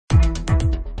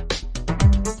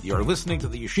You're listening to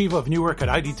the Yeshiva of Newark at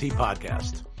IDT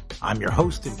podcast. I'm your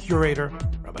host and curator,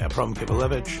 Rabbi Abram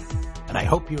Kibalevich, and I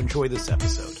hope you enjoy this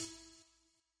episode.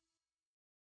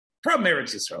 From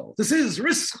Eretz Yisrael, this is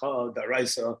Rischa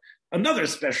Daraisa, another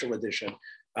special edition.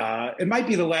 It might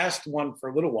be the last one for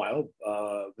a little while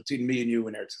between me and you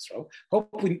and Eretz Yisrael.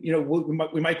 Hopefully,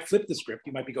 we might flip the script.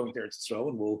 You might be going to Eretz Yisrael,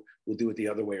 and we'll do it the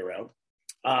other way around.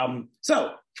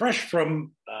 So fresh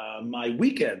from my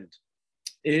weekend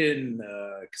in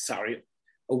Caesarea,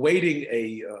 awaiting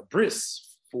a bris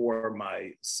for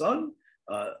my son.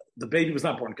 The baby was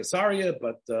not born in Caesarea,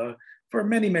 but for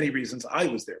many, many reasons, I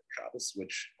was there for Shabbos,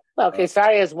 which... Well,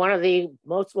 Caesarea is one of the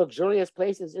most luxurious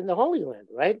places in the Holy Land,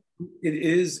 right? It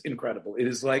is incredible. It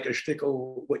is like a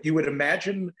shtickle, what you would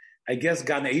imagine, I guess,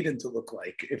 Gan Eden to look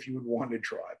like if you would want to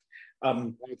drive.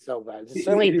 Right, so bad. It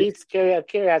certainly beats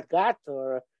Kiryat Gat,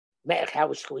 or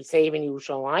how should we say even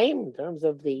Yerushalayim in terms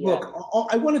of the... Look,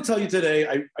 I want to tell you today,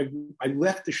 I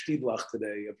left the Shtidlach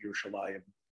today of Yerushalayim,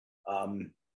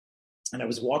 and I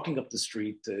was walking up the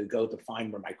street to go to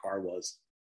find where my car was.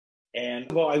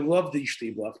 And well, I love the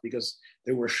Shtidlach because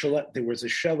there was a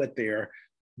shelet there.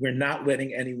 We're not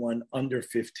letting anyone under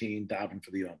 15 daven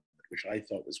for the Yom, which I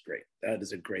thought was great. That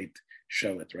is a great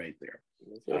shelet right there.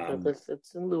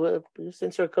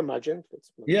 Since you're a curmudgeon.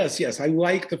 Yes. I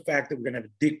like the fact that we're going to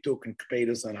have diktuk and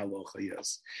kpedas on halacha,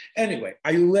 yes. Anyway,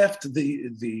 I left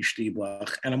the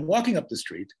Shtidlach and I'm walking up the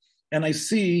street and I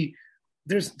see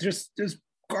there's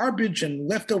garbage and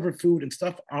leftover food and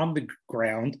stuff on the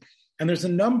ground. And there's a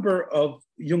number of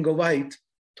Jungelite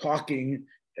talking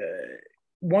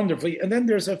wonderfully. And then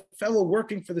there's a fellow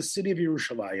working for the city of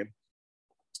Yerushalayim,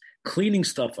 cleaning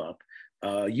stuff up,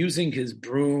 using his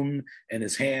broom and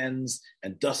his hands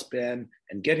and dustpan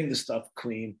and getting the stuff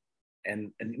clean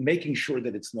and making sure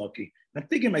that it's lucky. I'm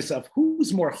thinking to myself,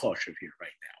 who's more choshev here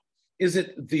right now? Is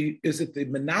it the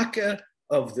menaka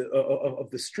of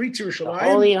the streets of Yerushalayim? The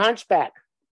holy hunchback.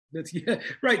 Yeah,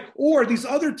 right. Or these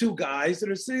other two guys that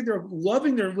are sitting there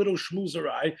loving their little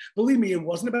shmuzerai. Believe me, it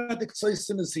wasn't about the Ksais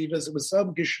and the Sivas. It was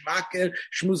some geschmacke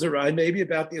shmuzerai, maybe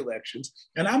about the elections.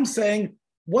 And I'm saying,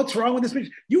 what's wrong with this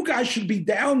picture? You guys should be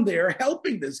down there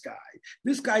helping this guy.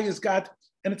 This guy has got,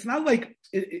 and it's not like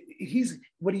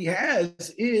what he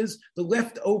has is the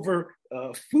leftover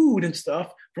food and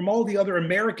stuff from all the other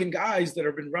American guys that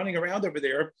have been running around over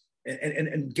there.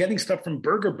 And getting stuff from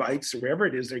Burger Bites or wherever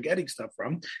it is they're getting stuff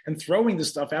from, and throwing the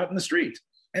stuff out in the street.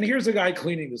 And here's a guy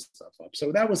cleaning this stuff up.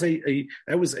 So that was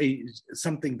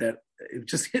something that it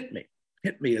just hit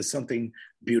me as something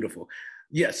beautiful.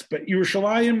 Yes, but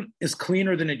Yerushalayim is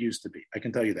cleaner than it used to be. I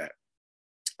can tell you that.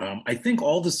 I think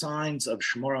all the signs of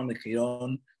Shmor al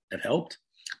Nikion have helped,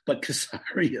 but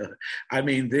Caesarea, I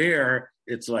mean, there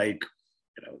it's like,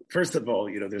 first of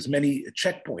all, there's many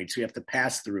checkpoints you have to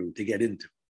pass through to get into.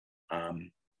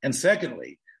 And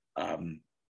secondly,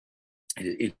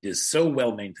 it is so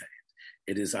well maintained.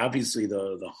 It is obviously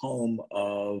the home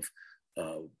of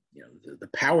the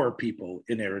power people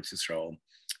in Eretz Yisrael.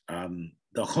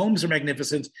 The homes are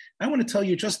magnificent. I want to tell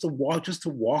you, just to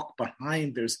walk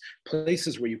behind, there's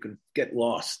places where you can get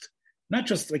lost, not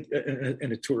just like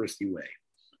in a touristy way.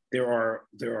 There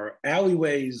are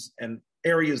alleyways and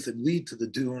areas that lead to the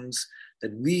dunes,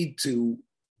 that lead to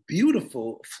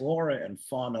beautiful flora and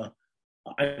fauna.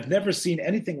 I've never seen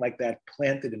anything like that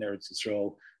planted in Eretz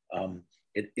Yisrael.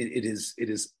 It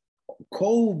is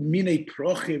kol minei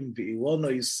prochim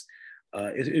v'ilonos.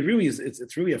 It really is.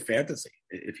 It's really a fantasy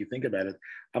if you think about it.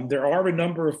 There are a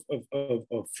number of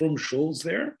frum shuls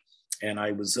there, and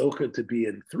I was zocha to be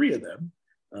in 3 of them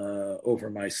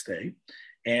over my stay,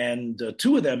 and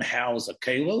 2 of them house a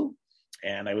kelo.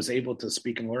 And I was able to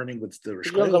speak and learning with the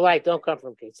Rosh Young Light don't come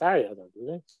from Caesarea, though, do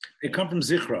they? They come from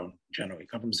Zichron, generally.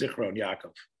 Come from Zichron,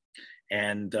 Yaakov.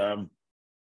 And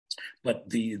but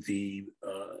the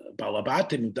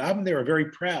Balabatim Udav, they are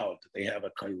very proud that they have a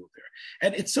kollel there.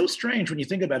 And it's so strange when you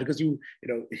think about it, because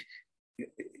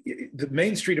the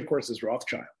main street, of course, is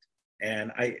Rothschild.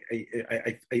 And I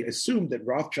assumed that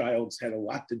Rothschilds had a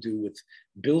lot to do with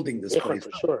building this place.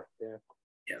 For sure, yeah.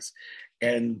 Yes.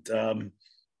 And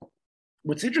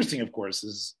what's interesting, of course,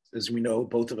 is, as we know,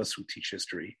 both of us who teach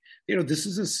history, this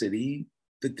is a city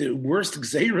that the worst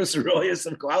Xeris Royas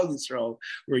of Klal Yisrael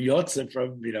were Yotze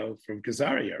from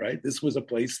Caesarea, right? This was a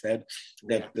place that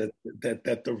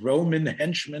the Roman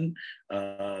henchmen,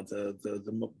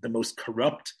 the most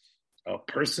corrupt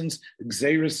persons,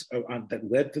 Xeris that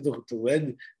led to the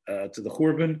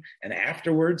Churban, and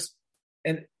afterwards,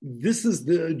 and this is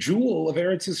the jewel of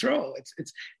Eretz Yisrael.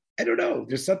 It's I don't know.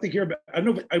 There's something here, but I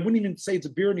don't know. I wouldn't even say it's a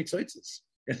beer nitzotzes.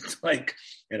 It's like,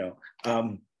 and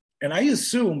I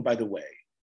assume, by the way,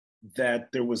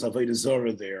 that there was Avodah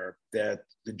Zarah there, that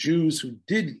the Jews who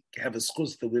did have a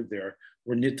schus to live there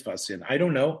were nitvasin. I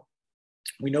don't know.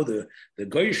 We know the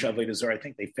Goyish Avodah Zarah, I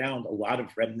think they found a lot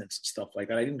of remnants and stuff like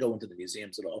that. I didn't go into the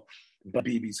museums at all, but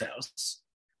Bibi's house.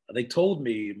 They told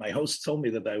me, my host told me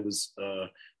that I was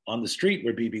on the street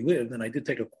where Bibi lived, and I did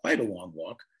take quite a long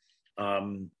walk.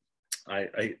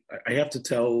 I have to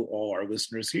tell all our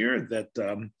listeners here that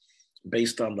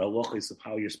based on the halachos of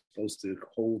how you're supposed to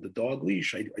hold a dog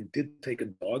leash, I did take a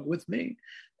dog with me,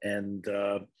 and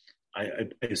I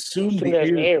assumed there's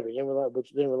an Eruv, which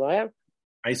you didn't rely on?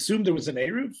 I assumed there was an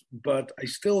Eruv, but I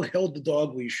still held the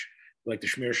dog leash like the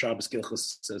Shmir Shabbos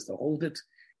Gilchus says to hold it.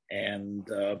 And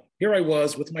here I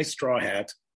was with my straw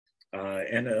hat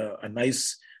and a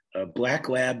nice black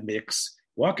lab mix,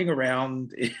 walking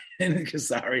around in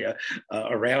Caesarea,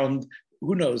 around,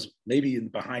 who knows, maybe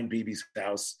behind Bibi's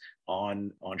house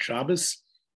on Shabbos,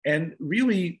 and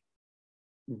really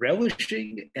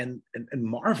relishing and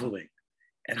marveling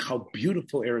at how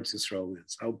beautiful Eretz Yisrael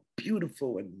is, how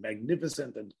beautiful and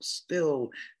magnificent and still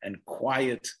and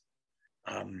quiet.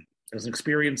 It was an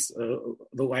experience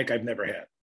the like I've never had.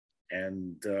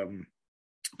 And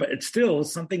but it's still,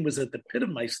 something was at the pit of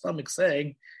my stomach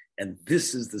saying, and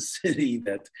this is the city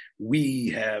that we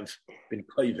have been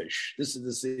kovish. This is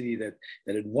the city that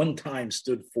at one time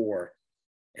stood for,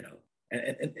 and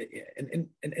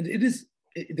it is.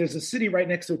 There's a city right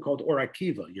next to it called Or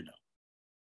Akiva.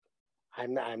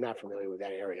 I'm not familiar with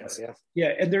that area.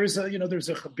 Yeah, and there's a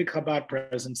big Chabad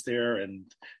presence there,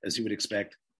 and as you would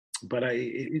expect. But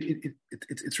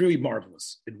it's really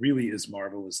marvelous. It really is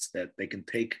marvelous that they can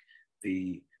take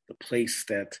the place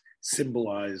that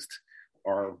symbolized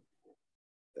our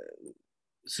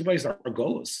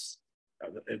Golus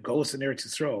in Eretz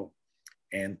Yisrael,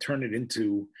 and turn it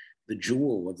into the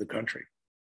jewel of the country.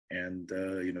 And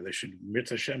there should Mirz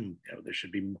Hashem. There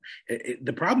should be.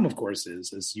 The problem, of course,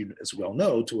 is as you as well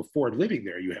know, to afford living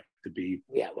there, you have to be.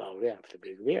 Yeah, well, you have to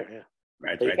be there. Yeah.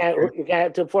 Right. You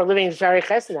can't to afford living in Shari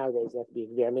Chesed nowadays. You have to be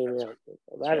there. I mean, a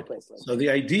lot of places. So the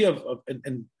idea of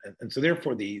and so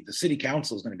therefore the city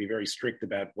council is going to be very strict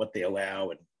about what they allow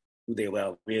and who they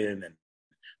allow in and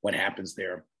what happens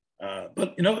there.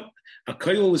 But a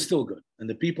kollel is still good, and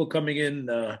the people coming in,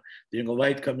 the young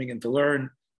light coming in to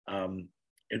learn.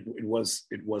 It was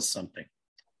something,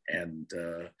 and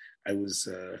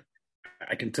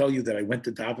I can tell you that I went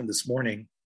to daven this morning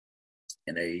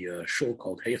in a shul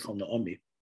called Heichal Naomi,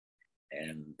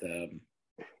 and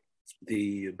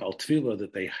the Baal Tefillah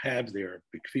that they have there,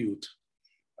 B'kviut,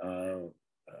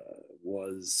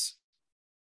 was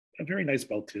a very nice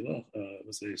Baal Tefillah. It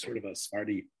was a sort of a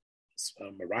Sephardi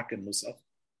Moroccan Musaf,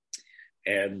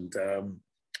 and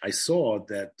I saw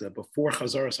that before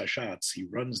Chazaras Hashatz, he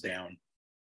runs down.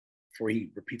 Before he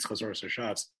repeats Chazaras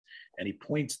Hashatz, and he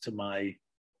points to my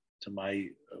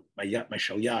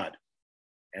shalyad,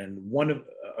 and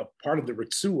a part of the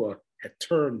ritzua had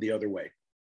turned the other way,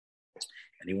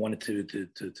 and he wanted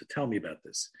to tell me about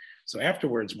this. So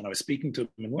afterwards, when I was speaking to him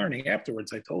and learning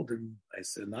afterwards, I told him, I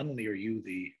said, not only are you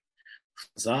the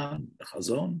chazon,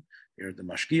 you're the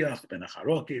mashgiach ben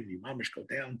acharokim, you mamish go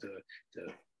down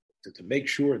to make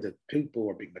sure that people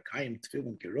are being mekayim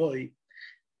tefillin kiroi.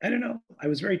 I don't know. I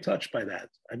was very touched by that.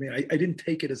 I mean, I didn't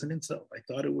take it as an insult. I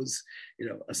thought it was,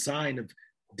 a sign of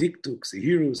diktuk,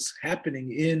 sehirus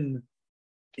happening in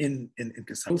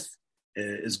Kesauth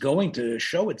is going to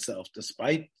show itself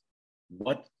despite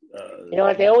what.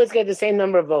 They always get the same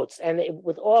number of votes, and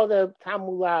with all the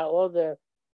tamula, all the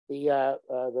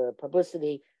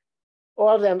publicity,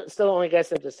 all of them still only gets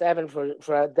them to 7 for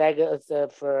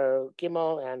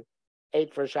Gimel and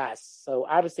 8 for Shas. So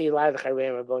obviously a lot of the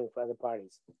Chayyim are voting for other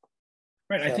parties.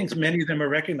 Right. So, I think many of them are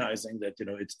recognizing that,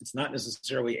 it's not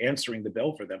necessarily answering the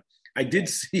bell for them. I did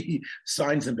see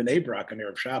signs in Bnei Brak on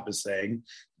Erev Shabbos saying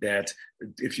that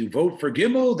if you vote for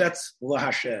Gimel, that's La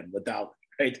Hashem, the Dalit,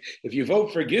 right? If you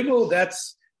vote for Gimel,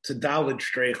 that's to Dalit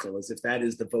Streichel, as if that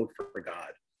is the vote for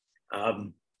God.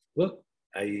 Look,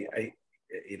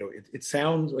 it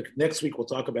sounds like next week we'll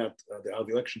talk about how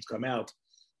the elections come out.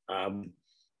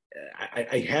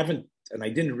 I haven't, and I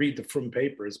didn't read the Frum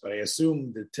papers, but I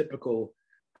assume the typical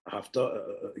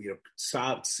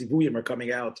sivuyim are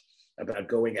coming out about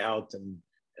going out and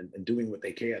doing what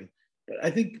they can. But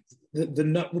I think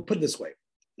we'll put it this way: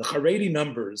 the Haredi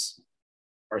numbers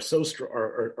are so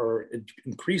are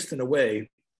increased in a way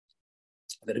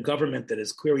that a government that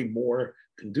is clearly more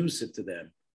conducive to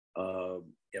them,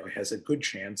 has a good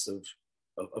chance of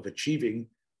achieving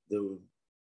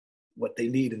what they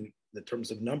need in the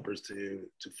terms of numbers to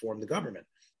form the government.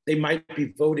 They might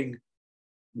be voting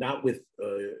not with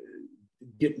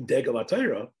Degel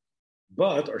HaTorah,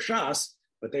 or Shas,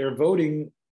 but they are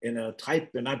voting in a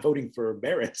type. They're not voting for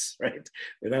Meretz, right?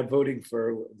 They're not voting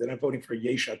for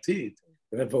Yesh Atid.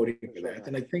 They're not voting for that.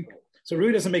 And I think so. It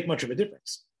really doesn't make much of a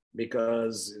difference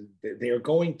because they are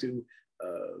going to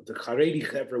the Haredi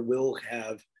Chevra will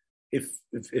have if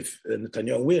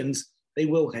Netanyahu wins, they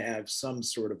will have some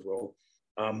sort of role,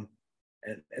 and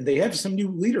they have some new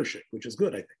leadership, which is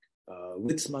good. I think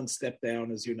Litzman stepped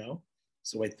down, as you know.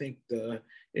 So I think,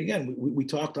 again, we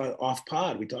talked off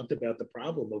pod. We talked about the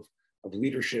problem of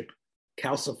leadership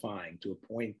calcifying to a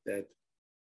point that,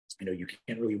 you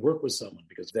can't really work with someone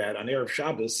because that on Erev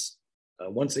Shabbos,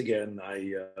 once again,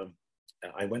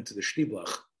 I went to the Shtiblach.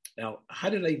 Now, how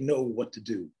did I know what to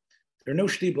do? There are no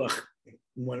Shtiblach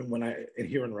when I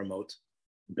here in remote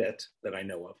bet that I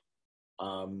know of.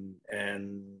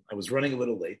 And I was running a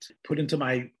little late, put into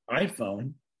my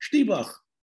iPhone, Shtiblach.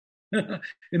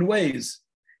 In ways,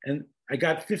 and I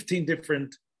got 15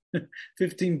 different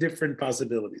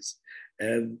possibilities,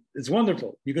 and it's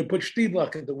wonderful. You can put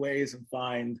Shtiblach into ways and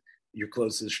find your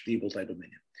closest Shtibel type of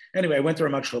minion. Anyway, I went to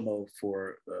Ramat Shlomo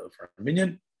for a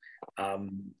minion,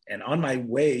 and on my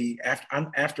way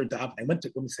after davening, let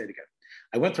me say it again.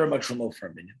 I went to Ramat Shlomo for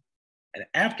a minion, and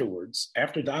afterwards,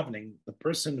 after davening, the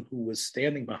person who was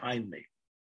standing behind me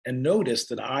and noticed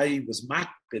that I was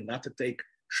makpid not to take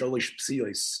sholish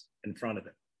psios in front of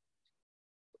him,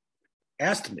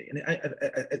 asked me, and I,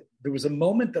 there was a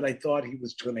moment that I thought he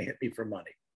was going to hit me for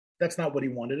money. That's not what he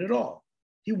wanted at all.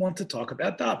 He wanted to talk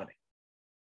about davening.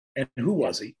 And who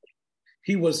was he?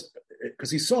 He was,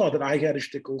 because he saw that I had a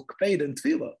shtickle kpeda and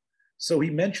tefillah. So he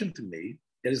mentioned to me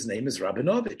that his name is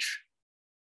Rabinovich.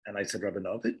 And I said,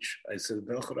 Rabinovich? I said,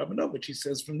 Rabinovich. He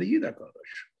says from the Yid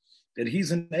HaKadosh, that he's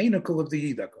an Einikel of the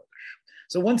Yid HaKadosh.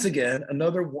 So once again,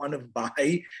 another one of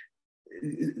my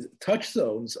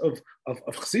touchstones of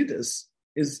Chassidus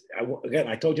is, again,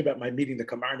 I told you about my meeting the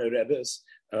Kamarna Rebbe's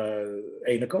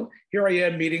Einikel. Here I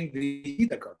am meeting the Yid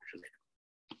HaKadosh.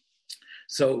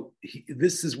 So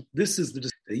this is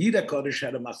the Yid HaKadosh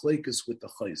had a machlekes with the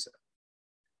Chayzer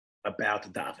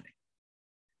about davening.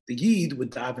 The Yid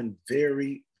would daven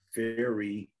very,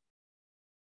 very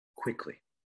quickly.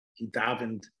 He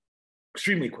davened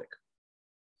extremely quick.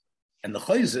 And the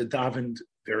Chayzer davened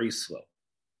very slow.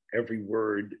 Every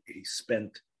word he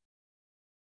spent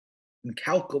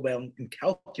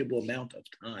incalculable amount of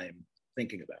time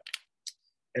thinking about.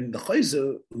 And the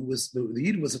Chayzer, the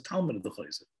Yid was a Talmud of the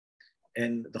Chayzer.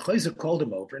 And the Chayzer called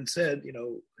him over and said,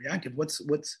 Yaakov, what's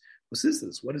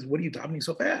this? What are you davening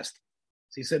so fast?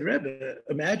 So he said, Rebbe,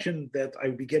 imagine that I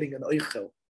would be getting an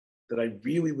oichel that I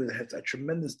really would have a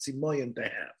tremendous tzimoyan to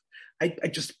have. I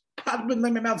just popped it in my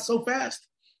mouth so fast.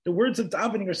 The words of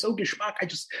davening are so geschmack. I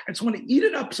just want to eat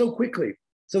it up so quickly.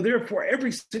 So therefore,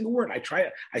 every single word I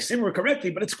say the word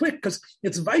correctly, but it's quick because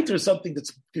it's weiter something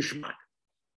that's geschmack.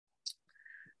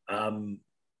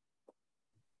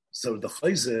 So the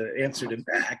Chayzer answered him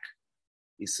back.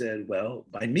 He said, well,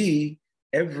 by me,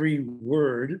 every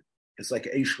word is like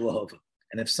eish l'hava.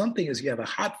 And if something is, you have a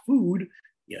hot food,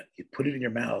 you put it in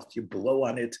your mouth, you blow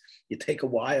on it, you take a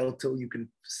while till you can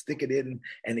stick it in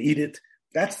and eat it.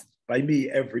 That's, by me,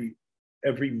 every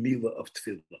milah of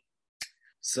tefillah.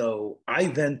 So I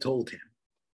then told him,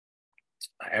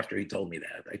 after he told me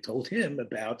that, I told him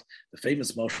about the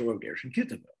famous Moshe of Gershon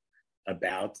Kittel,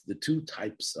 about the two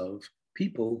types of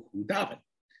people who daven.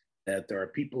 That there are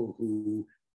people who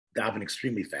daven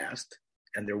extremely fast,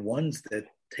 and there are ones that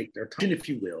take their time, if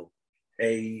you will,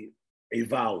 a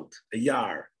vald, a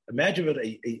yar. Imagine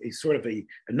it a sort of a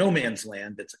no man's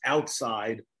land that's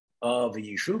outside of a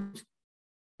yishuv,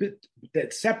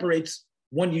 that separates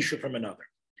one yishuv from another.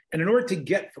 And in order to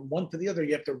get from one to the other,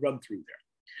 you have to run through there.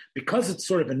 Because it's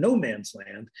sort of a no man's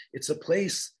land, it's a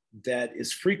place that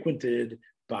is frequented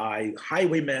by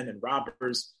highwaymen and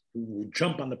robbers who will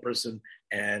jump on the person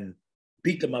and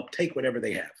beat them up, take whatever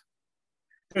they have.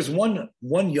 There's one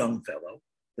young fellow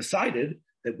decided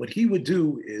that what he would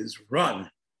do is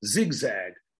run,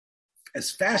 zigzag,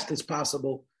 as fast as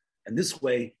possible, and this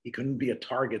way he couldn't be a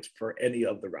target for any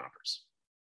of the robbers.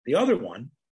 The other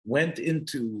one went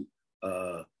into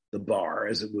the bar,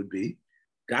 as it would be,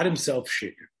 got himself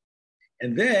shaken,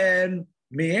 and then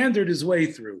meandered his way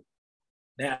through.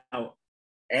 Now,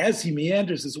 as he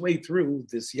meanders his way through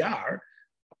this yar,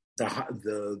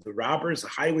 the robbers, the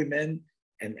highwaymen,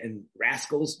 and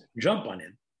rascals jump on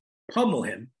him, pummel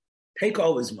him, take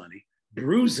all his money,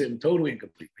 bruise him totally and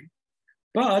completely.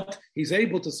 But he's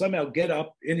able to somehow get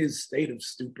up in his state of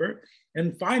stupor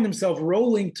and find himself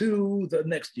rolling to the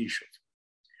next yishuv.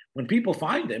 When people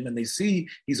find him and they see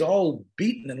he's all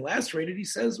beaten and lacerated, he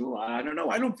says, well, I don't know.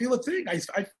 I don't feel a thing.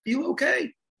 I feel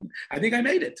okay. I think I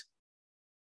made it.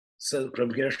 So from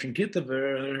Gershon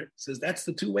Kittever says that's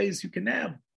the two ways you can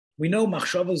have. We know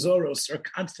machshava zoros are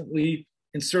constantly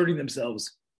inserting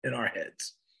themselves in our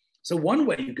heads. So one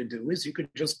way you could do is you could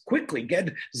just quickly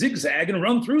get zigzag and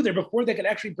run through there before they could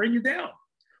actually bring you down.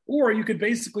 Or you could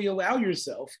basically allow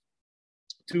yourself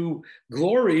to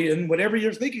glory in whatever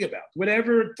you're thinking about,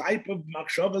 whatever type of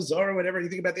machshava zara, whatever you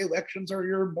think about the elections or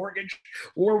your mortgage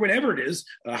or whatever it is,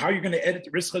 how you're going to edit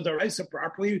Rischa Daraisa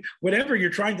properly, whatever you're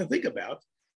trying to think about.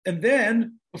 And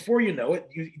then before you know it,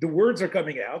 the words are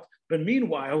coming out. But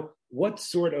meanwhile, what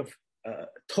sort of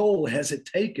toll has it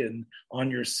taken on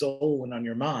your soul and on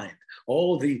your mind?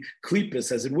 All the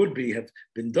klippas, as it would be, have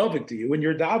been dovik to you, and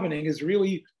your davening is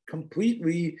really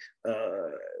completely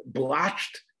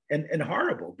blotched and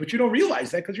horrible. But you don't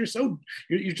realize that because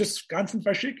you're just constant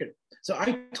fashikin. So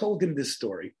I told him this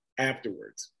story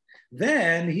afterwards.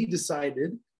 Then he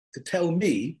decided to tell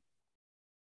me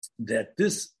that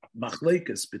this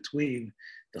machlekes between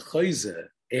the chayze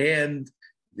and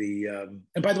the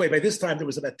and by the way, by this time there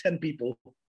was about 10 people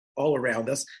all around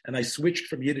us, and I switched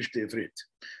from Yiddish to Ivrit.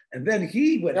 And then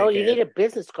he went. No, you need a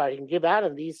business card you can give out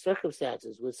in these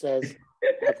circumstances, which says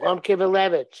Avram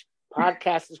Kivelevich,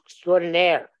 podcast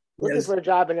extraordinaire, looking for a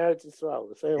job in Eretz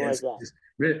Yisrael, something like that. Yes.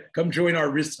 Come join our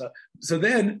Rissa. So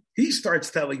then he starts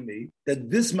telling me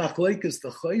that this machlekes, the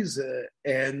chayze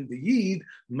and the yid,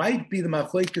 might be the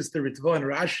machlekes, the Ritva and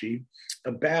Rashi,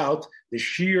 about the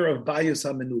shear of Bayis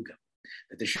HaMenuga.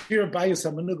 That the shear of Bayis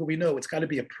HaMenuga, we know it's got to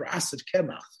be a prasid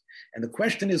kemach. And the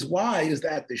question is, why is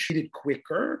that the sheet it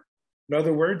quicker, in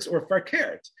other words, or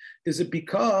farkert? Is it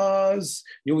because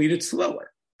you'll eat it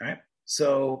slower, right?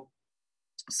 So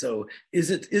is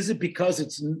it because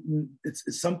it's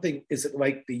something? Is it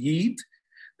like the yid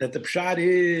that the pshat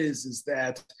is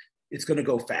that it's going to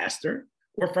go faster,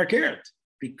 or farkert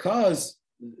because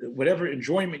whatever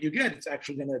enjoyment you get, it's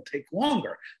actually going to take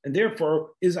longer, and therefore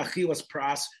is achilas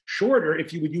pras shorter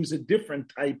if you would use a different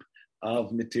type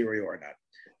of material or not?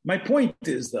 My point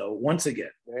is, though, once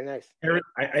again, very nice.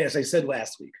 As I said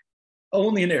last week,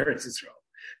 only in Eretz Yisrael.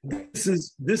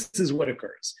 This is what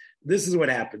occurs. This is what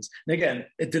happens. And again,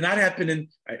 it did not happen in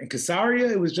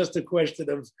Caesarea. It was just a question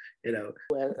of,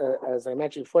 as I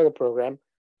mentioned before the program,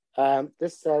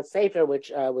 this sefer,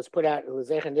 which was put out in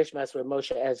L'Zecher Nishmas for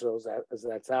Moshe Esral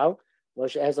Zatzal.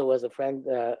 Moshe Esral was a friend,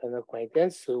 an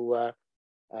acquaintance who I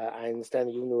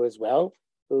understand you knew as well,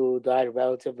 who died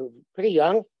relatively pretty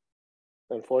young,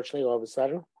 unfortunately, all of a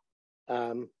sudden.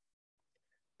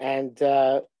 And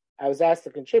I was asked to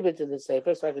contribute to this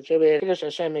sefer, so I contributed Kiddush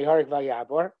Hashem Meharik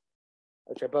Vayabor,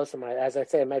 which I posted as I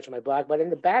say, I mentioned my blog. But in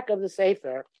the back of the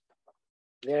sefer,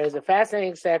 there is a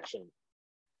fascinating section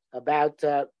about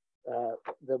the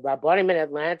Rabbanim in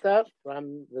Atlanta,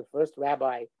 from the first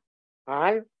rabbi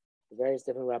on, various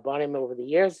different Rabbanim over the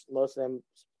years. Most of them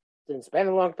didn't spend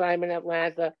a long time in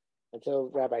Atlanta until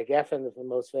Rabbi Geffen, the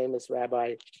most famous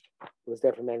rabbi, was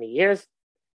there for many years.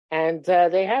 And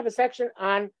they have a section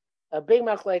on a big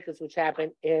machlekes which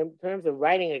happened in terms of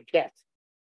writing a get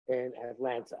in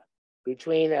Atlanta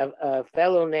between Rabbi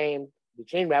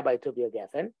Tuvia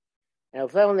Geffen and a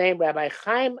fellow named Rabbi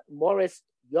Chaim Morris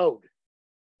Yud.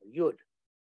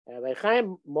 Rabbi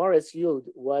Chaim Morris Yud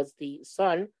was the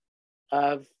son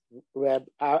of what's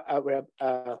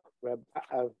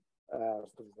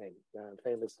his name?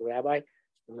 Famous rabbi.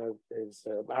 Is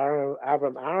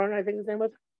Avram Aaron, I think his name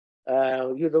was.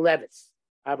 Yehuda Levitz.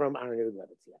 Avram Aaron Yehuda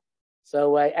Levitz, yeah.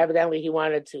 So evidently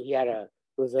he had a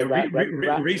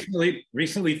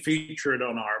recently featured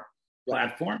on our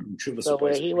platform. So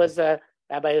he was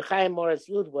Rabbi Chaim Morris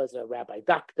Yud was a rabbi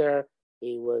doctor.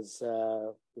 He was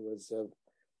a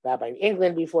rabbi in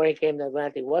England before he came to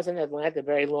Atlanta. He wasn't in Atlanta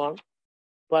very long,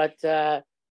 but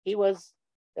he was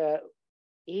the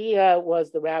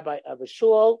rabbi of a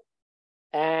shul,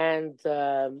 and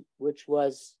which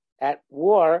was at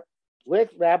war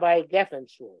with Rabbi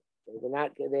Geffen's shul. They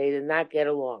did not get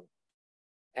along,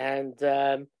 and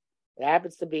it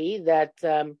happens to be that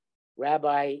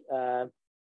Rabbi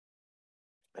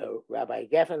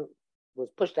Geffen was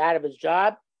pushed out of his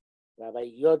job. Rabbi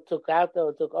Yud took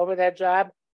over that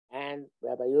job, and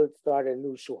Rabbi Yud started a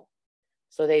new shul.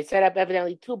 So they set up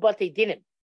evidently two batei dinim,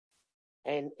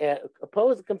 and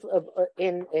opposed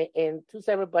in two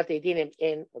separate batei dinim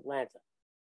in Atlanta,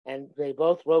 and they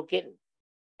both wrote Gittin.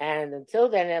 And until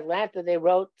then, in Atlanta, they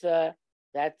wrote that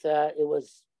it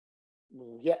was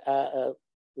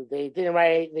they didn't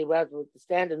write. They wrote the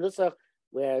standard nusach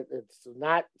where it's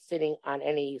not sitting on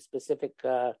any specific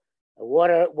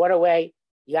waterway.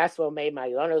 Yasvo made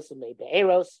Mayonos and made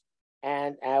Be'eros,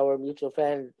 and our mutual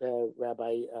friend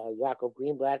Rabbi Yaakov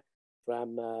Greenblatt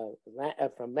from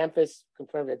Memphis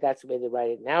confirmed that that's the way they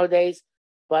write it nowadays.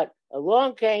 But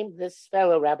along came this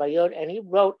fellow, Rabbi Yod, and he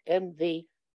wrote in the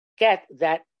get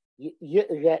that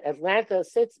Atlanta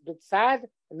sits beside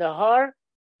Nahar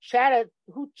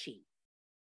Chattahoochee,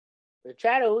 the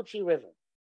Chattahoochee River.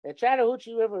 The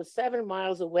Chattahoochee River is 7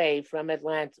 miles away from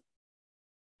Atlanta.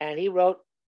 And he wrote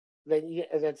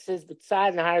that says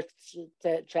beside Nahar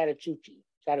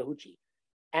Chattahoochee.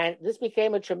 And this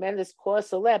became a tremendous cause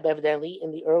célèbre, evidently,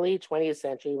 in the early 20th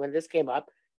century when this came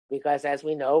up, because as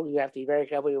we know, you have to be very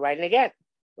careful you're writing again,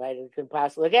 right? It can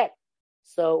possibly again.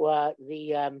 So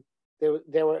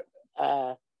there were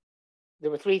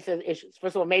 3 issues.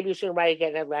 First of all, maybe you shouldn't write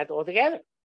again in Atlanta altogether,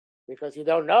 because you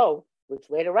don't know which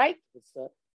way to write.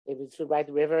 If you should write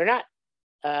the river or not.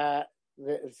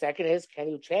 The second is, can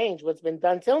you change what's been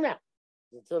done till now?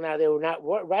 Until now, they were not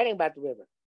writing about the river.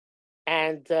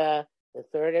 And the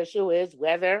third issue is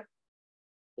whether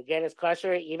the get is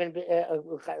kosher, even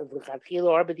or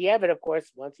b'diavad, of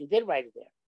course, once you did write it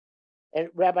there. And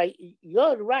Rabbi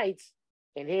Yod writes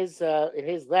in his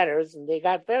letters, and they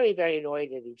got very, very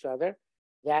annoyed at each other,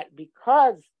 that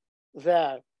because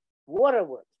the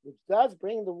waterworks, which does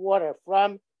bring the water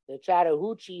from the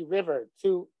Chattahoochee River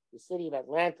to the city of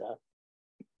Atlanta,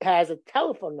 has a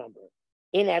telephone number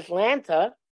in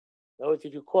Atlanta. In other words,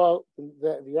 if you call,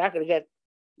 you're not going to get,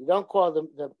 you don't call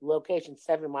the location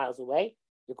 7 miles away.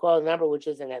 You call a number which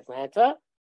is in Atlanta.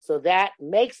 So that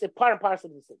makes it part and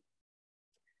parcel of the city.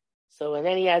 So, and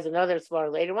then he has another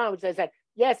svara later on, which says that,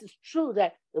 yes, it's true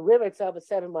that the river itself is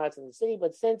 7 miles from the city,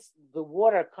 but since the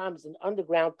water comes in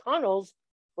underground tunnels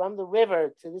from the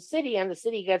river to the city, and the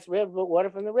city gets water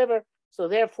from the river, so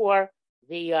therefore,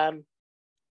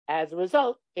 as a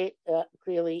result, it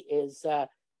clearly is can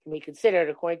be considered,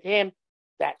 according to him,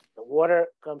 that the water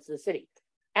comes to the city.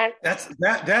 And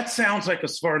that sounds like a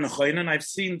svara nechayin, and I've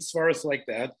seen svaras like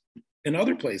that in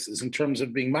other places in terms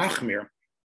of being machmir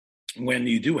when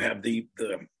you do have the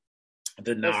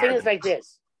thing is like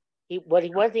this.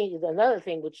 Another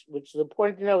thing which is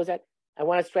important to know is that I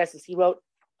want to stress this. He wrote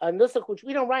a nusach which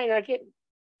we don't write in our kitten.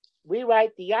 We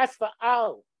write the yasfa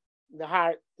al the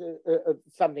heart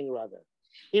something or other.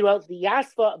 He wrote the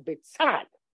yasfa bitzad.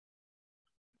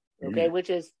 Okay, which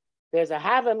is there's a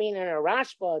havamin and a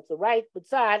rashba. It's a right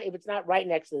bitzad if it's not right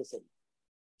next to the city.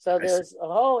 So there's a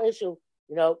whole issue.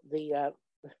 You know, the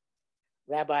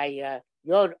Rabbi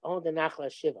Yod owned the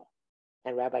Nachla Shiva,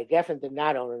 and Rabbi Geffen did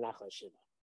not own a Nachla Shiva.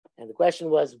 And the question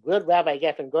was, would Rabbi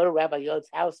Geffen go to Rabbi Yod's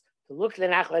house to look at the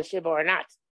Nachla Shiva or not?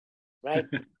 Right?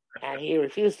 And he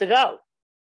refused to go.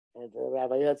 And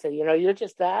Rabbi Yod said, you know, you're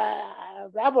just a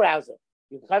rabble rouser.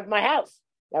 You can come to my house.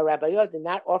 Now, Rabbi Yod did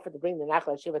not offer to bring the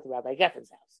Nachla Shiva to Rabbi Geffen's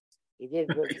house. He did.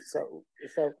 So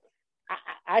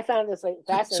I found this like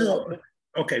fascinating.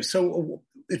 So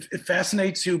it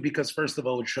fascinates you because, first of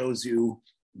all, it shows you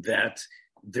that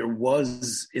there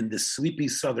was in this sleepy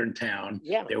southern town,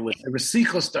 there was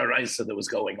sichos daraisa that was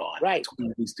going on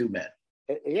between these two men.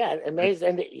 Yeah, amazing.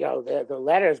 And you know, the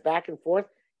letters back and forth.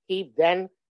 He then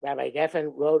Rabbi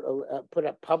Geffen wrote,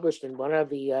 published in one of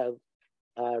the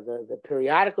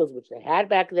periodicals which they had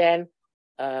back then.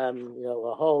 You know,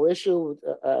 a whole issue,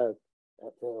 the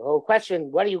whole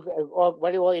question. What do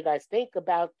all you guys think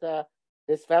about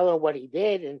this fellow and what he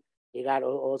did? And he got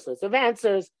all sorts of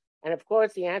answers. And of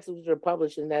course, the answers were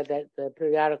published in that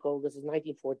periodical. This is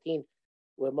 1914,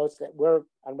 where most were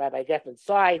on Rabbi Geffen's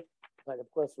side. But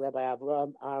of course, Rabbi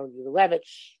Avraham Aaron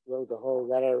Yudilevich wrote the whole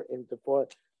letter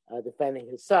defending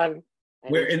his son.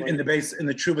 Where in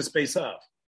the Chuvas base of?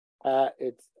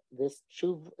 It's this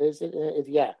Chuv. Is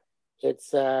it?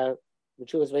 It's the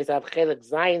Chuvas base of Chelik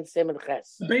Zayin Simon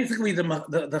Ches. Basically, the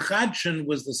Chadshin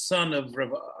was the son of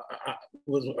Rav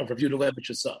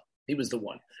Yudilevich's son. He was the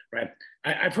one, right?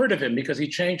 I've heard of him because he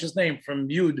changed his name from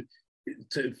Yud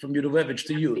from Yudilevich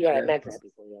to Yud. Yeah, I meant that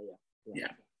before.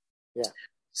 Yeah.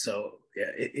 So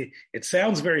it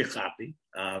sounds very choppy.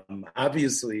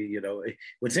 Obviously, you know,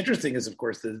 what's interesting is, of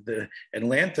course, the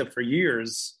Atlanta for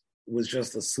years was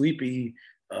just a sleepy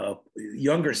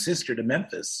younger sister to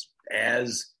Memphis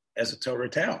as a Torah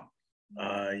town.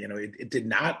 You know, it did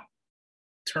not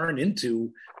turn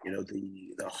into, you know,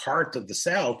 the heart of the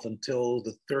South until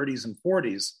the 30s and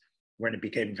 40s, when it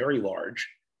became very large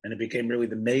and it became really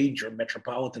the major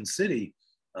metropolitan city,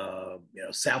 you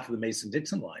know, south of the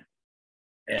Mason-Dixon line.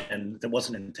 And that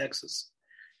wasn't in Texas.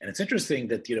 And it's interesting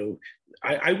that, you know,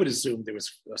 I would assume there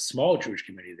was a small Jewish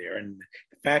community there. And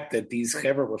the fact that these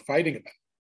Chaver were fighting about,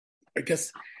 I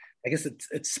guess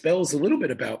it spells a little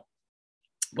bit about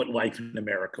what life in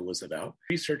America was about.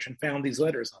 Research and found these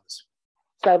letters on this.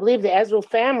 So I believe the Esral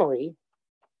family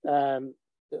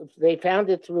they found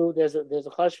it through. There's a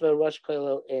Chashva Rosh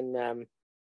Kollel in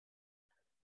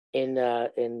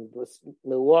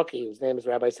Milwaukee. His name is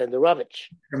Rabbi Senderovich.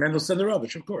 Mendel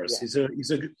Senderovich, of course. Yeah.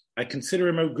 I consider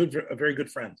him a very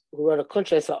good friend. Who wrote a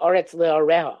kuntres Oretz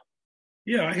Le'areha.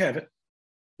 Yeah, I have it.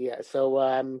 Yeah, so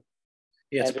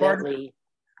it's part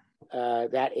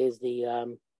of that is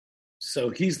the. So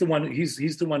he's the one.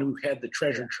 He's the one who had the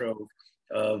treasure trove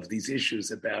of these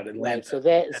issues about Atlanta.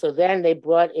 Right. So then they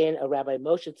brought in a Rabbi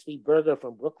Moshe Tzvi Berger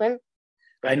from Brooklyn.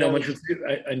 I know Moshe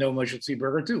Tzvi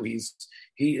Berger too.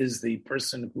 He is the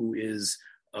person who is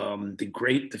the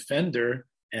great defender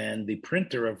and the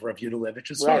printer of Rav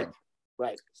Yudalevich's Sarg.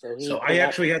 Right. So I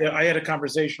actually had a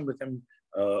conversation with him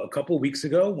a couple of weeks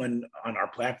ago when on our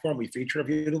platform we featured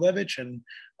Rav Yudalevich, and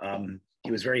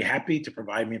he was very happy to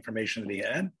provide me information that he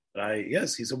had. But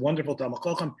he's a wonderful Talmid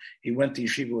Chacham. He went to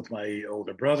yeshiva with my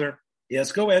older brother.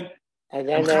 Yes, go ahead. And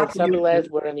then some of those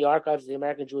were in the archives of the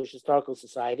American Jewish Historical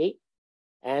Society.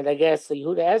 And I guess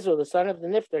Yehuda Esral, the son of the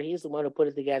Nifter, he's the one who put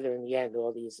it together in the end.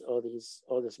 All this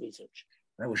research.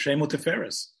 That was Shemo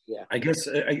Teferis. Yeah. I guess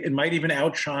it might even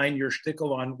outshine your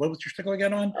shtickle on. What was your shtickle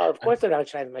again on? Oh, of course it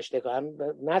outshined my shtickle. I'm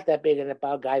not that big an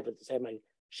about guy, but to say my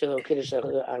shtickle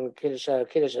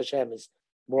Kiddush Hashem is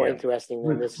more interesting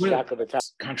than this shock of a top.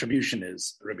 Contribution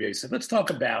is Rabbi Yosef. Let's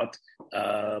talk about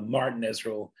Martin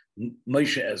Esral,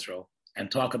 Moshe Esral,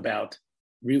 and talk about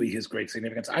really his great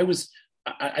significance. I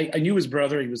knew his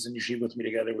brother. He was in yeshiva with me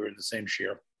together. We were in the same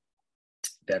shir.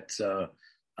 That's Menachem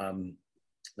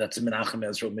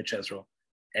Esral, Mitch Esral,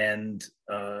 and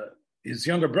his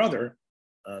younger brother,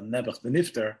 Nebuch the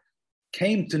Nifter,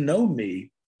 came to know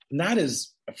me not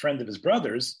as a friend of his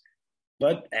brother's,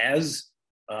 but as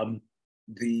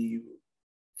the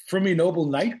Frumi Noble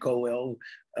Night Koel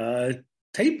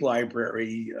tape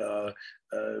library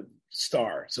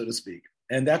star, so to speak.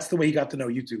 And that's the way he got to know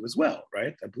you two as well,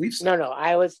 right? I believe so. No,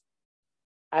 I was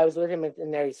with him in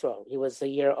Eretz. He was a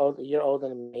year older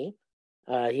than me.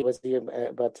 He was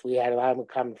but we had a lot of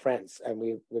common friends, and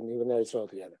we were in Eretz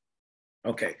together.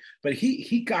 Okay, but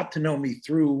he got to know me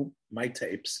through my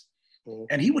tapes,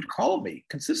 and he would call me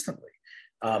consistently.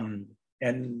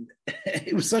 And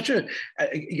it was such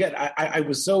I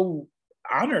was so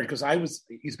honored because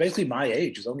he's basically my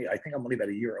age. I think I'm only about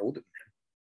a year older than him.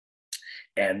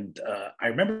 And I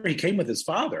remember he came with his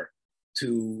father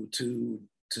to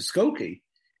Skokie,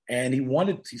 and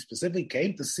he specifically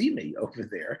came to see me over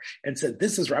there and said,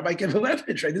 "This is Rabbi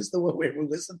Kivelevich, right? This is the one where we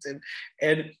listen to him."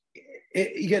 And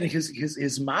again,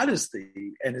 his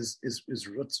modesty and his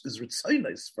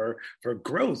ritzinus for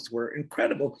growth were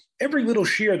incredible. Every little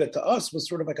shear that to us was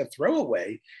sort of like a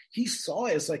throwaway, he saw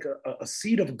as like a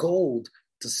seed of gold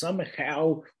to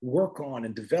somehow work on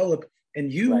and develop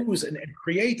and use and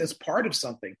create as part of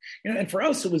something, And for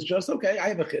us, it was just okay. I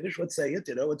have a chiddush. Let's say it.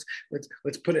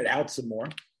 Let's put it out some more.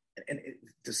 And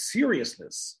the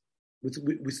seriousness with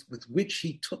which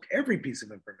he took every piece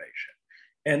of information,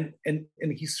 and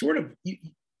he sort of,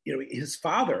 his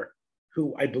father,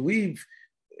 who I believe,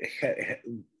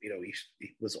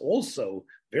 he was also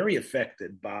very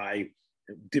affected by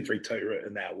Divrei Torah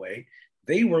in that way.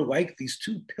 They were like these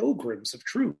two pilgrims of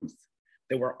truth.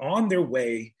 They were on their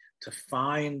way to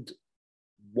find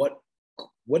what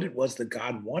it was that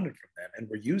God wanted from them, and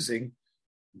were using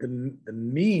the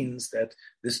means that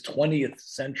this 20th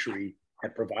century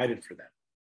had provided for them.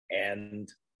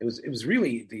 And it was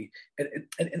really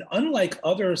and unlike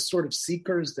other sort of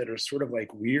seekers that are sort of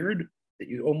like weird, that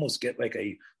you almost get like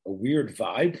a weird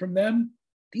vibe from them,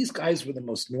 these guys were the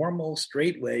most normal,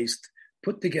 straight-laced,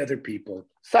 put-together people.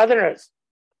 Southerners.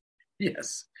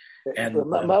 Yes. And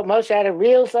Moshe had a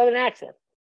real Southern accent.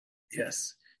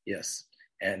 Yes.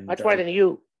 And much more than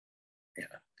you. Yeah.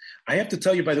 I have to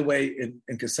tell you, by the way,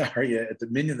 in Caesarea, at the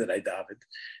minyan that I davened,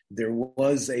 there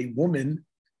was a woman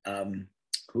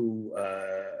who,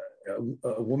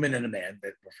 a woman and a man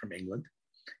that were from England,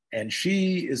 and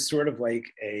she is sort of like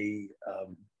an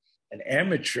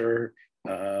amateur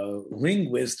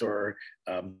linguist, or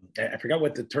I forgot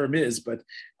what the term is, but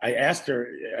I asked her,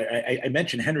 I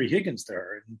mentioned Henry Higgins to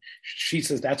her, and she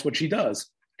says that's what she does.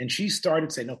 And she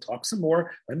started saying, no, talk some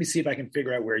more. Let me see if I can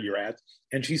figure out where you're at.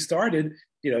 And she started,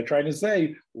 trying to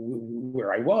say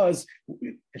where I was.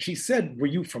 And she said, were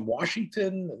you from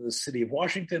Washington, the city of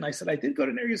Washington? I said, I did go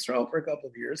to Ner Yisrael for a couple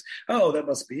of years. Oh, that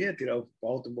must be it,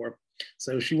 Baltimore.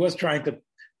 So she was trying to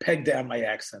peg down my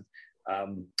accent.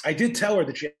 I did tell her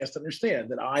that she has to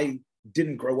understand that I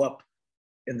didn't grow up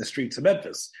in the streets of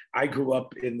Memphis. I grew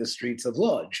up in the streets of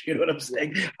Lodz. You know what I'm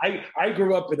saying? I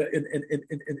grew up in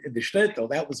the shtetl.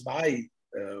 That was my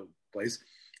place.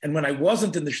 And when I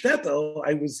wasn't in the shtetl,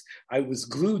 I was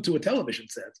glued to a television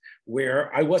set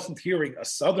where I wasn't hearing a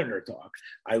Southerner talk.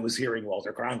 I was hearing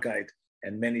Walter Cronkite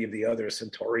and many of the other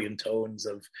Centaurian tones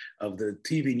of the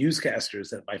TV newscasters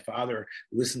that my father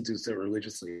listened to so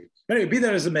religiously. But anyway, be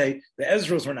that as it may, the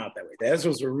Esrals were not that way. The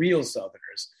Esrals were real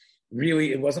Southerners.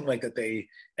 Really, it wasn't like that they,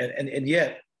 and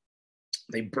yet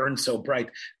they burned so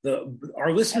bright.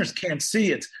 Our listeners can't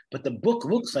see it, but the book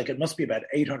looks like it must be about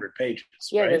 800 pages.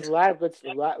 Yeah, right? There's a lot of good,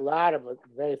 lot of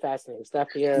very fascinating stuff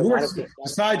here.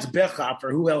 Besides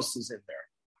Bechhofer, who else is in there?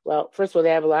 Well, first of all,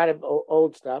 they have a lot of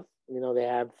old stuff. They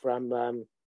have from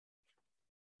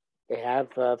Reb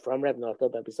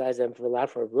Nochel, but besides them, for a lot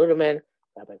from Ruderman,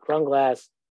 Rabbi Kronglass,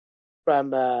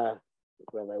 from Rabbi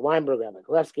Weinberg, Rabbi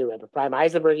Kolevsky, Rabbi Prime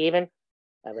Eisenberg, even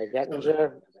Rabbi Gettinger,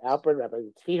 Rabbi Alpert,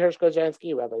 Rabbi Tzvi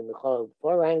Hirsch-Kozenski, Rabbi Michal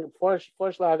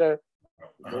Forschlager,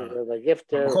 Rabbi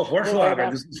Gifter.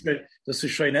 Forschlager, this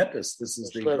is Scheinepis. This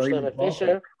is the Shlomo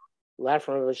Fisher, a lot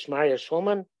from Rabbi Shmaria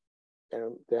Shulman,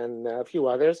 and then a few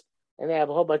others. And they have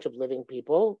a whole bunch of living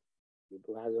people.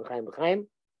 They have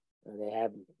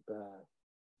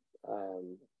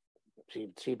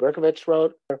Tzvi Berkovich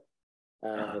wrote.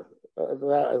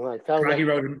 He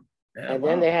wrote him. Yeah, and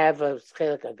then they have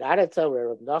Chelik Agadatza, where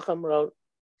Reb Nachum wrote.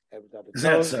 Is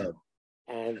that so?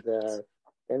 And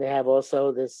then they have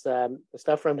also this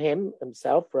stuff from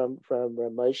himself, from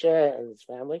Moshe and his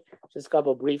family. Just a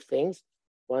couple of brief things.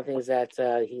 One thing is that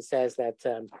he says that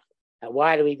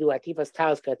why do we do Atifas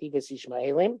Taus Katifas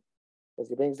Yishmaelim? Because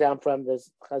he brings down from the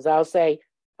Chazal say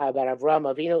about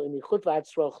Avraham Avinu in Yichut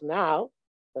V'Atzroch now,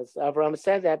 because Avraham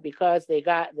said that because they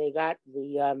got the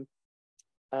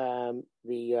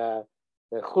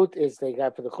chut is they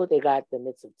got for the chut they got the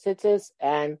mitzvah tzitzis,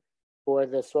 and for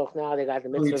the sroch now they got the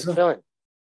mitzvah tefillin.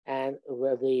 And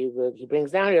he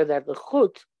brings down here that the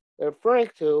chut they're referring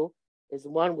to is the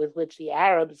one with which the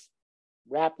Arabs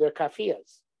wrap their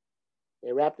kafiyas.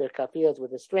 They wrap their kafiyas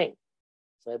with a string.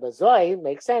 So Bazoi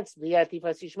makes sense via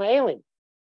Tifas Yishmaelim,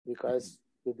 because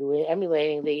they're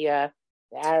emulating the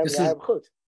Arab chut.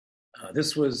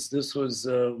 This was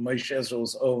Moshe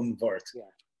Ezra's own vart. Yeah,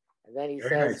 and then he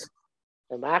says,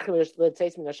 "The Machamish Lid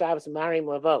Tzeitzim Nashavas Marim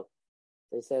Lavo."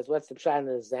 He says, "What's the pshat in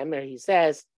the Zemer?" He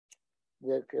says,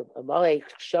 "The Amalek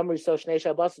Shomri So Shnei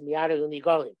Shabbos Miyadu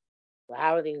Unigolim." So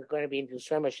how are they going to be into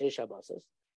Shema Shnei Shabbos?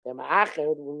 The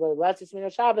Ma'acher lets us Mina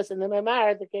Shabbos, and the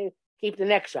Memar they keep the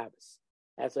next Shabbos.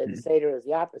 That's why the Seder is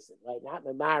the opposite, right? Not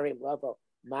Memarim Lavo.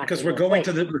 Because we're going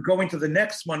to the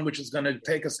next one, which is going to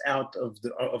take us out of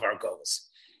our goals.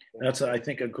 Yeah. That's I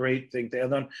think a great thing.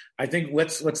 And I think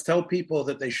let's tell people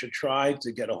that they should try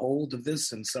to get a hold of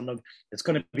this, and it's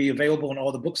going to be available in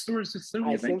all the bookstores.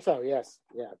 I think so. Yes,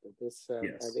 yeah. This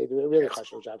they do a really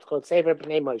chashuv job. It's called Sefer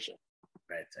B'nai Moshe.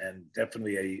 Right, and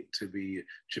definitely should be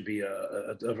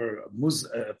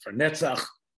for Netzach,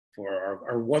 for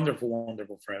our wonderful,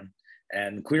 wonderful friend,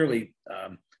 and clearly.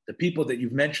 The people that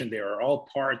you've mentioned there are all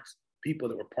people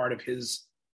that were part of his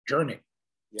journey.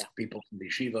 Yeah. People from the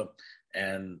yeshiva.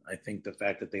 And I think the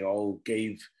fact that they all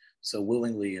gave so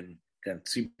willingly, and again,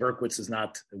 Tzvi Berkowitz is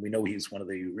not, and we know he's one of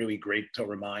the really great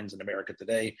Torah minds in America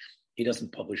today. He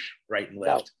doesn't publish right and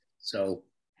left. No. So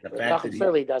the fact that he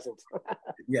certainly doesn't.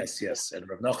 Yes. And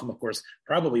Rav Nachum, of course,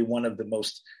 probably one of the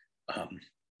most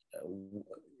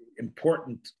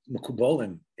important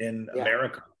Mekubolim in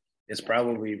America. Is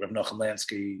probably Rav Nachum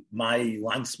Lansky, my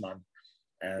Landsman.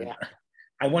 And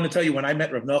I want to tell you, when I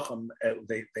met Rav Nachum,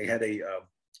 they had a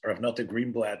Rav Nota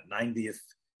Greenblatt 90th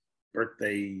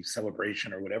birthday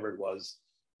celebration or whatever it was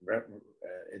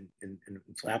in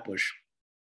Flatbush.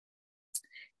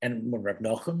 And when Rav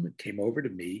Nachum came over to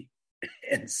me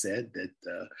and said that,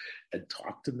 and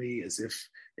talked to me as if,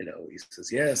 he says,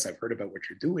 yes, I've heard about what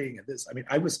you're doing and this. I mean,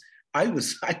 I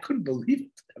couldn't believe it.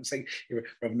 I'm saying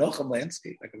Rav Nachum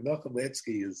Lansky,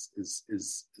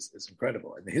 is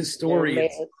incredible, and his story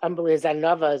is unbelievable. His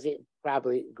Anova is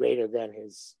probably greater than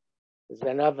his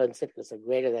Anova and Sickness are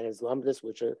greater than his Lumdus,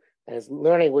 and his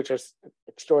learning, which are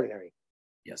extraordinary.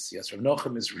 Yes. Rav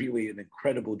Nachum is really an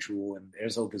incredible jewel, and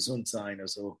there's a Gesundsein,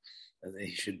 so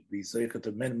he should be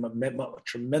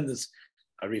tremendous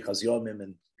arichas yomim,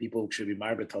 and people should be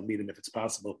marba talmidim if it's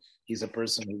possible. He's a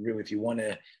person who really, if you want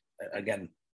to, again,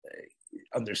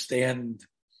 understand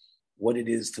what it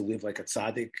is to live like a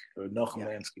tzaddik, Nachum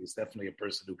Lansky is definitely a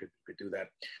person who could do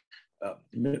that.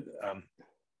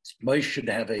 Moshe should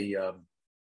have a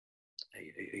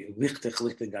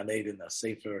lichtech Gan Eden, a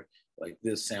sefer like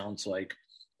this. Sounds like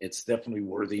it's definitely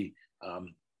worthy.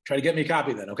 Try to get me a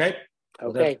copy then, okay?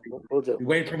 Okay, we'll do.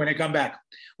 Wait for when I come back.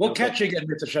 We'll catch you again,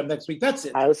 Mr. Shem, next week. That's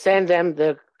it. I'll send them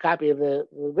the copy of the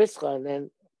Rischa, and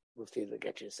then Mufti to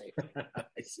get you a Sefer.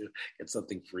 I see. Get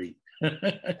something free.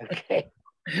 Okay.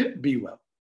 Be well.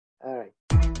 All right.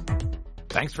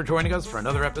 Thanks for joining us for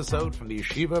another episode from the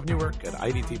Yeshiva of Newark at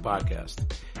IDT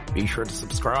Podcast. Be sure to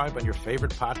subscribe on your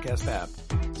favorite podcast app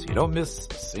so you don't miss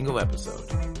a single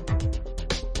episode.